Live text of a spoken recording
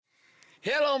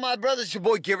Hello, my brothers. Your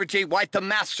boy, Giver J. White, the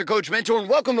Master Coach Mentor, and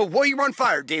welcome to Warrior on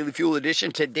Fire Daily Fuel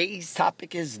Edition. Today's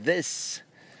topic is this.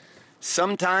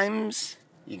 Sometimes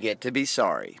you get to be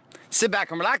sorry. Sit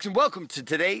back and relax, and welcome to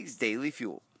today's Daily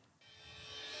Fuel.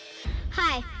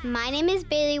 Hi, my name is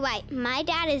Bailey White. My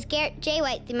dad is Garrett J.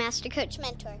 White, the Master Coach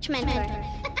Mentor.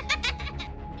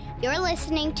 You're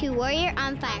listening to Warrior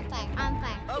on Fire.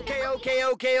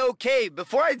 Okay.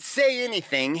 Before I say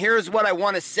anything, here's what I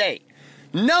want to say.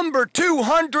 Number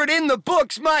 200 in the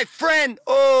books, my friend.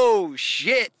 Oh,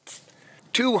 shit.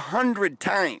 200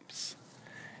 times.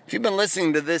 If you've been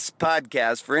listening to this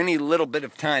podcast for any little bit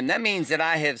of time, that means that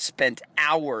I have spent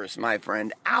hours, my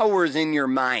friend, hours in your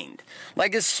mind,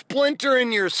 like a splinter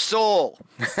in your soul.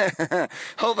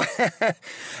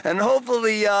 And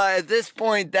hopefully at this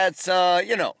point, that's,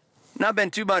 not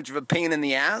been too much of a pain in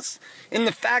the ass in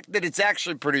the fact that it's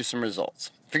actually produced some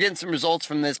results. If you're getting some results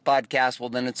from this podcast, well,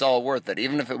 then it's all worth it.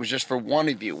 Even if it was just for one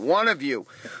of you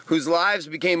whose lives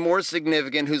became more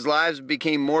significant, whose lives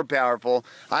became more powerful,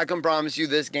 I can promise you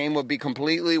this game will be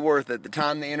completely worth it. The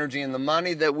time, the energy, and the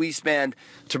money that we spend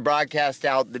to broadcast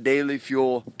out the Daily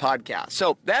Fuel podcast.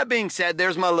 So that being said,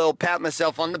 there's my little pat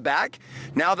myself on the back.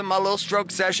 Now that my little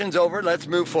stroke session's over, let's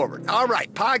move forward. All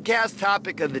right, podcast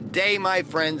topic of the day, my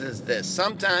friends, is this.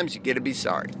 Sometimes you get to be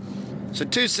sorry. So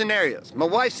two scenarios. My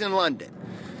wife's in London.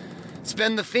 It's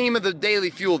been the theme of the Daily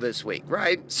Fuel this week,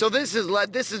 right? So this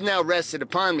is now rested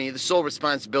upon me, the sole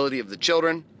responsibility of the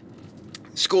children,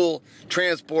 school,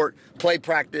 transport, play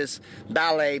practice,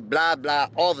 ballet, blah, blah,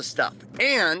 all the stuff.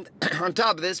 And on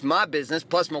top of this, my business,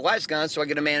 plus my wife's gone, so I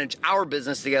get to manage our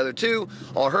business together too.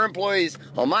 All her employees,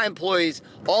 all my employees,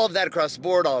 all of that across the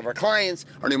board, all of our clients,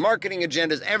 our new marketing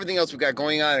agendas, everything else we've got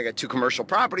going on. I got 2 commercial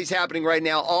properties happening right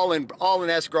now, all in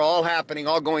escrow, all happening,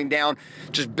 all going down.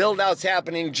 Just build-outs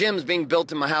happening, gyms being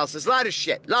built in my house. There's a lot of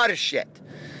shit.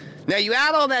 Now, you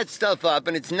add all that stuff up,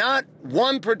 and it's not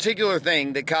one particular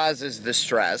thing that causes the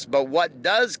stress, but what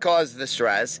does cause the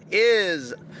stress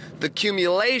is the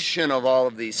accumulation of all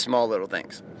of these small little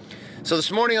things. So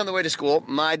this morning on the way to school,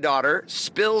 my daughter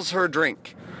spills her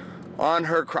drink on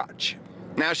her crotch.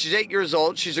 Now, she's 8 years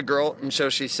old, she's a girl, and so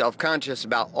she's self-conscious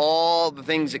about all the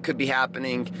things that could be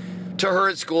happening to her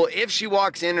at school if she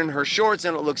walks in her shorts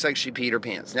and it looks like she peed her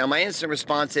pants. Now, my instant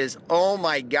response is, oh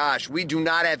my gosh, we do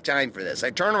not have time for this. I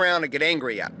turn around and get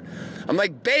angry at her. I'm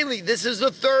like, Bailey, this is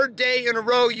the 3rd day in a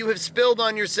row you have spilled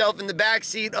on yourself in the back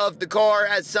seat of the car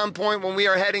at some point when we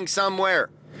are heading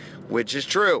somewhere, which is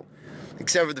true.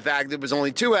 Except for the fact that it was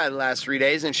only 2 out of the last 3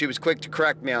 days, and she was quick to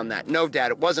correct me on that. No, Dad,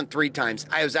 it wasn't 3 times.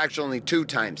 I was actually only 2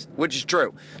 times, which is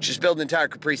true. She spilled an entire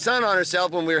Capri Sun on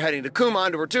herself when we were heading to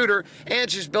Kumon to her tutor,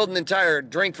 and she spilled an entire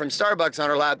drink from Starbucks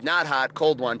on her lap, not hot,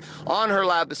 cold one, on her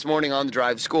lap this morning on the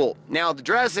drive to school. Now, the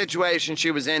dress situation she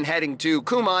was in heading to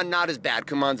Kumon, not as bad.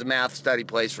 Kumon's a math study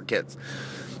place for kids.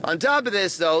 On top of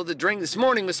this, though, the drink this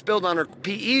morning was spilled on her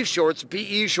PE shorts.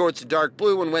 PE shorts are dark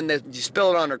blue, and when you spill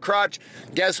it on her crotch,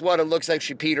 guess what? It looks like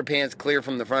she peed her pants clear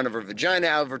from the front of her vagina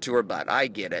over to her butt. I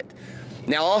get it.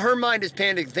 Now, all her mind is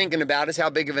thinking about is how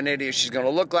big of an idiot she's going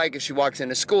to look like if she walks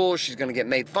into school. She's going to get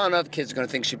made fun of. Kids are going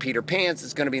to think she peed her pants.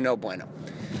 It's going to be no bueno.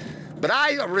 But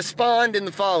I respond in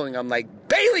the following. I'm like,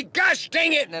 Bailey, gosh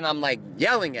dang it! And I'm like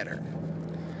yelling at her.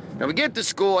 Now, we get to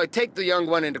school, I take the young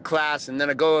one into class, and then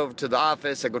I go over to the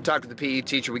office, I go talk to the PE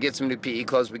teacher, we get some new PE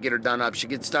clothes, we get her done up, she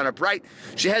gets done up right,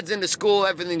 she heads into school,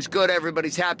 everything's good,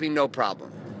 everybody's happy, no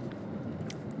problem.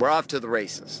 We're off to the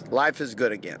races. Life is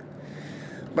good again.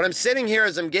 But I'm sitting here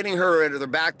as I'm getting her her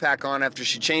backpack on after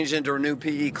she changed into her new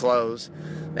PE clothes,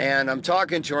 and I'm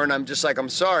talking to her, and I'm just like, I'm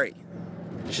sorry.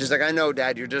 She's like, I know,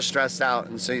 Dad, you're just stressed out,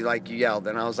 and so you yelled,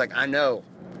 and I was like, I know.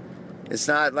 It's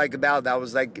not like about that.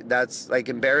 Was like, that's like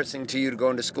embarrassing to you to go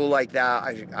into school like that.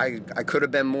 I could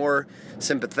have been more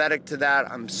sympathetic to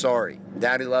that. I'm sorry.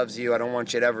 Daddy loves you. I don't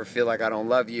want you to ever feel like I don't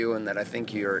love you and that I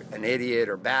think you're an idiot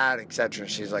or bad, etc.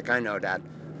 She's like, I know, Dad.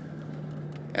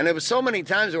 And it was so many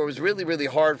times where it was really, really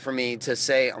hard for me to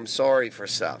say I'm sorry for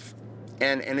stuff.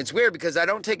 And it's weird because I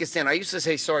don't take a stand. I used to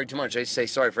say sorry too much. I used to say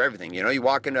sorry for everything. You know, you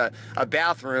walk into a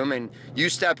bathroom and you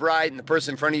step right and the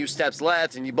person in front of you steps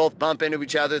left and you both bump into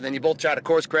each other. Then you both try to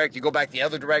course correct. You go back the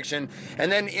other direction.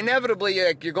 And then inevitably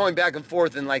you're going back and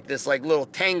forth in like this like little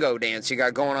tango dance you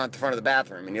got going on at the front of the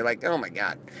bathroom. And you're like, oh my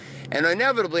God. And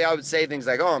inevitably I would say things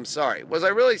like, oh, I'm sorry. Was I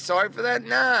really sorry for that?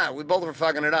 Nah, we both were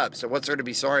fucking it up. So what's there to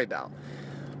be sorry about?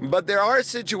 But there are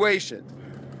situations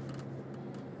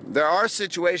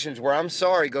where I'm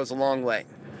sorry goes a long way.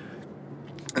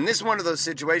 And this is one of those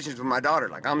situations with my daughter.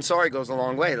 Like, I'm sorry goes a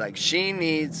long way. Like, she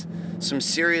needs some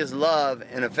serious love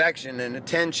and affection and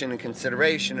attention and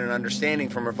consideration and understanding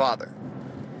from her father.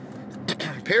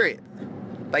 Period.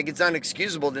 Like, it's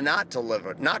unexcusable to not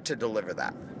to deliver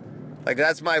that. Like,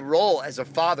 that's my role as a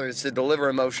father, is to deliver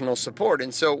emotional support.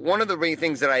 And so one of the main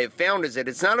things that I have found is that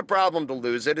it's not a problem to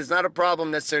lose it. It's not a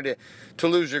problem necessarily to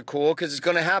lose your cool, because it's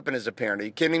going to happen as a parent. Are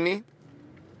you kidding me?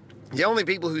 The only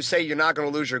people who say you're not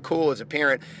going to lose your cool as a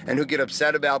parent and who get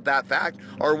upset about that fact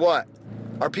are what?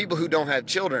 Are people who don't have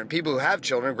children. People who have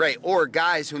children, great. Or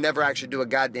guys who never actually do a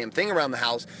goddamn thing around the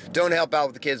house, don't help out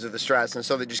with the kids or the stress, and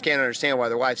so they just can't understand why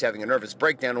their wife's having a nervous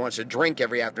breakdown and wants to drink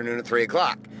every afternoon at 3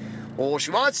 o'clock. Well,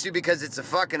 she wants to because it's a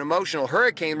fucking emotional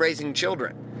hurricane raising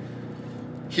children.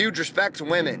 Huge respect to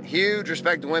women. Huge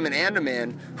respect to women and to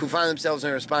men who find themselves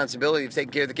in the responsibility of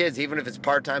taking care of the kids, even if it's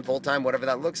part-time, full-time, whatever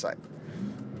that looks like.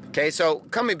 Okay, so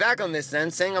coming back on this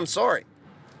then, saying I'm sorry.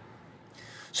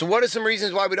 So what are some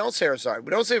reasons why we don't say we're sorry? We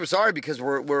don't say we're sorry because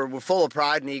we're full of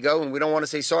pride and ego, and we don't want to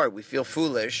say sorry. We feel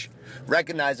foolish,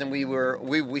 recognizing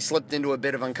we slipped into a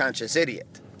bit of unconscious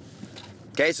idiot.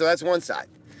 Okay, so that's one side.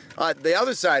 The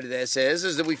other side of this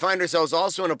is that we find ourselves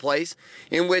also in a place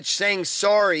in which saying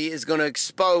sorry is going to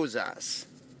expose us.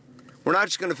 We're not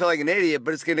just going to feel like an idiot,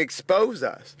 but it's going to expose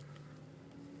us.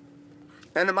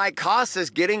 And it might cost us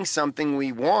getting something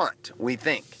we want, we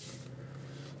think.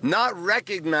 Not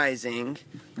recognizing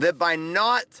that by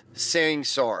not saying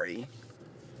sorry,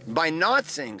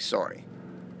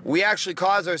 we actually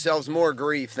cause ourselves more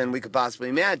grief than we could possibly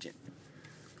imagine.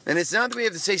 And it's not that we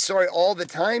have to say sorry all the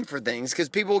time for things, because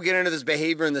people will get into this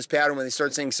behavior and this pattern when they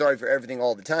start saying sorry for everything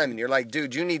all the time. And you're like,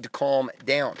 dude, you need to calm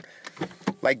down.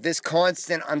 Like, this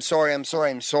constant I'm sorry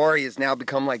has now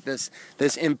become like this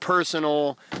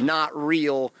impersonal, not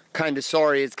real kind of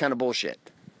sorry. It's kind of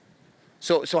bullshit.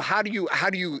 So how do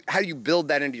you build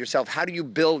that into yourself? How do you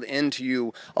build into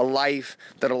you a life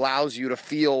that allows you to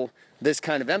feel this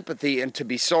kind of empathy and to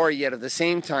be sorry, yet at the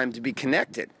same time to be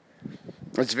connected?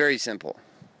 It's very simple.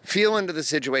 Feel into the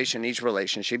situation, each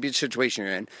relationship, each situation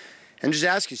you're in, and just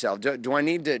ask yourself: Do I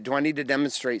need to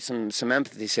demonstrate some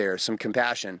empathy here, some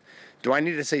compassion? Do I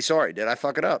need to say sorry? Did I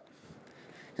fuck it up?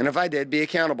 And if I did, be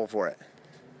accountable for it.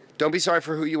 Don't be sorry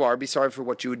for who you are. Be sorry for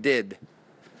what you did.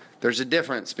 There's a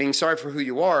difference. Being sorry for who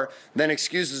you are then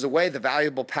excuses away the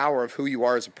valuable power of who you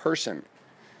are as a person.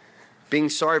 Being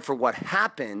sorry for what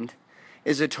happened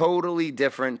is a totally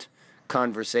different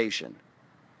conversation.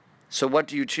 So what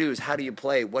do you choose? How do you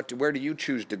play? Where do you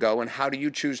choose to go? And how do you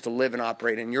choose to live and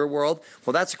operate in your world?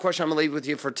 Well, that's the question I'm going to leave with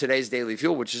you for today's Daily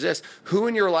Fuel, which is this. Who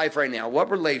in your life right now, what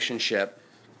relationship,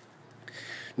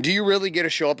 do you really get to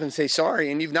show up and say sorry,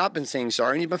 and you've not been saying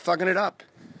sorry, and you've been fucking it up?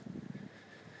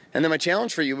 And then my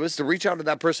challenge for you was to reach out to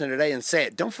that person today and say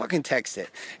it. Don't fucking text it.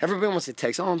 Everybody wants to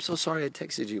text. Oh, I'm so sorry I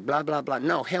texted you. Blah, blah, blah.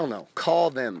 No, hell no. Call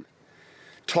them.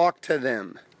 Talk to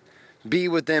them. Be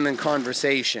with them in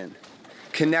conversation.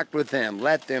 Connect with them.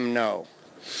 Let them know.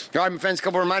 All right, my friends, a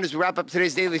couple of reminders. We wrap up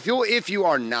today's Daily Fuel. If you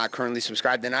are not currently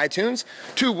subscribed in iTunes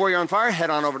to Warrior on Fire,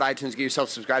 head on over to iTunes. Get yourself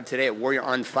subscribed today at Warrior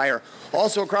on Fire.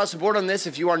 Also, across the board on this,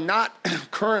 if you are not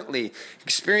currently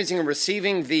experiencing and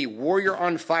receiving the Warrior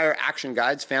on Fire action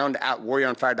guides found at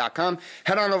warrioronfire.com,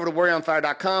 head on over to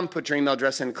warrioronfire.com, put your email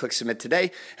address in, and click submit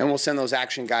today, and we'll send those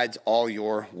action guides all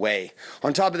your way.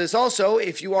 On top of this also,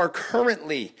 if you are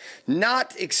currently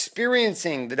not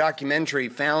experiencing the documentary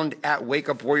found at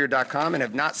wakeupwarrior.com and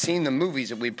have not seen the movies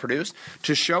that we've produced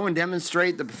to show and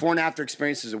demonstrate the before and after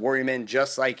experiences of warrior men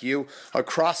just like you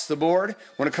across the board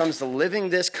when it comes to living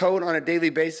this code on a daily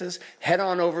basis, head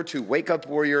on over to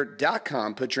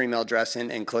wakeupwarrior.com, put your email address in,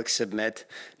 and click submit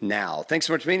now. Thanks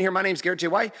so much for being here. My name's Garrett J.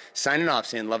 White, signing off,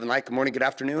 saying love and light, good morning, good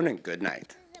afternoon, and good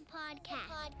night.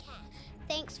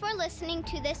 Thanks for listening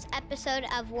to this episode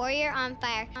of Warrior on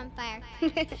Fire.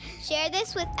 Share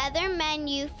this with other men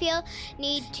you feel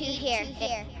need to hear.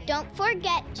 Don't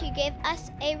forget to give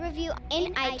us a review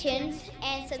in iTunes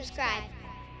and subscribe.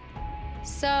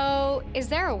 So, is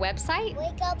there a website?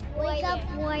 Wake Up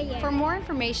Warrior. For more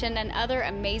information and other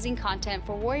amazing content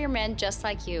for warrior men just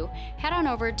like you, head on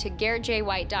over to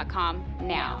GarrettJWhite.com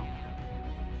now.